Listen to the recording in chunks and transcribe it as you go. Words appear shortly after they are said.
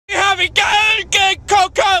having good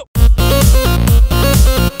cocoa.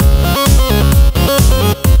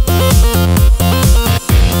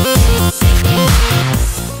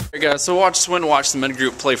 Hey guys, so went and watched the men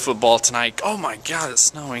group play football tonight. Oh my god, it's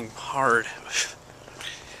snowing hard.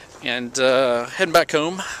 And heading back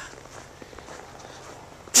home.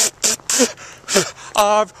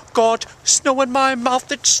 I've got snow in my mouth,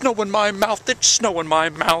 it's snow in my mouth, it's snow in my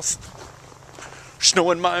mouth.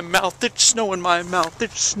 Snow in my mouth, it's snow in my mouth,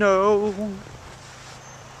 it's snow.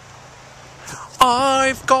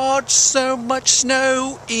 I've got so much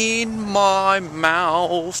snow in my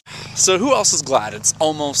mouth. So who else is glad it's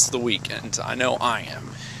almost the weekend? I know I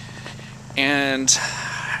am. And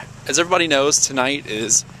as everybody knows, tonight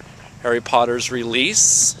is Harry Potter's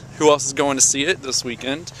release. Who else is going to see it this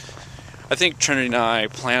weekend? I think Trinity and I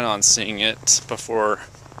plan on seeing it before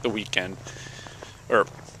the weekend. Or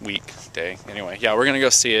weekday. Anyway, yeah, we're going to go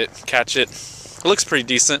see it, catch it. It looks pretty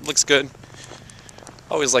decent, looks good.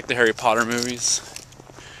 Always like the Harry Potter movies.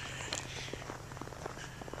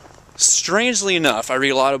 Strangely enough, I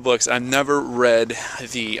read a lot of books. I've never read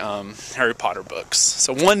the Harry Potter books.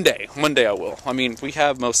 So one day I will. I mean, we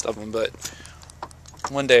have most of them, but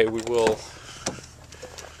one day I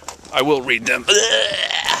will read them.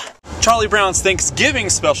 Charlie Brown's Thanksgiving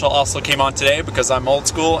special also came on today because I'm old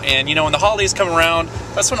school, and you know, when the holidays come around,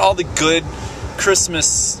 that's when all the good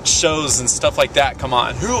Christmas shows and stuff like that come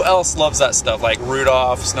on. Who else loves that stuff? Like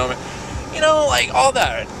Rudolph, Snowman, you know, like all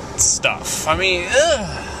that stuff. I mean,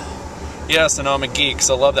 yes, I know I'm a geek,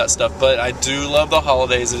 so I love that stuff, but I do love the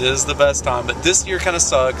holidays. It is the best time, but this year kind of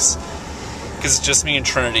sucks because it's just me and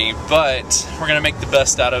Trinity, but we're going to make the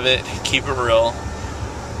best out of it, keep it real.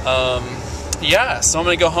 Yeah, so I'm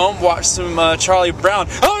going to go home, watch some Charlie Brown.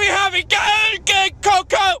 I'll be having good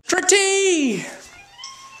cocoa! Trinity!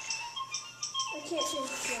 I can't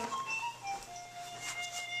change.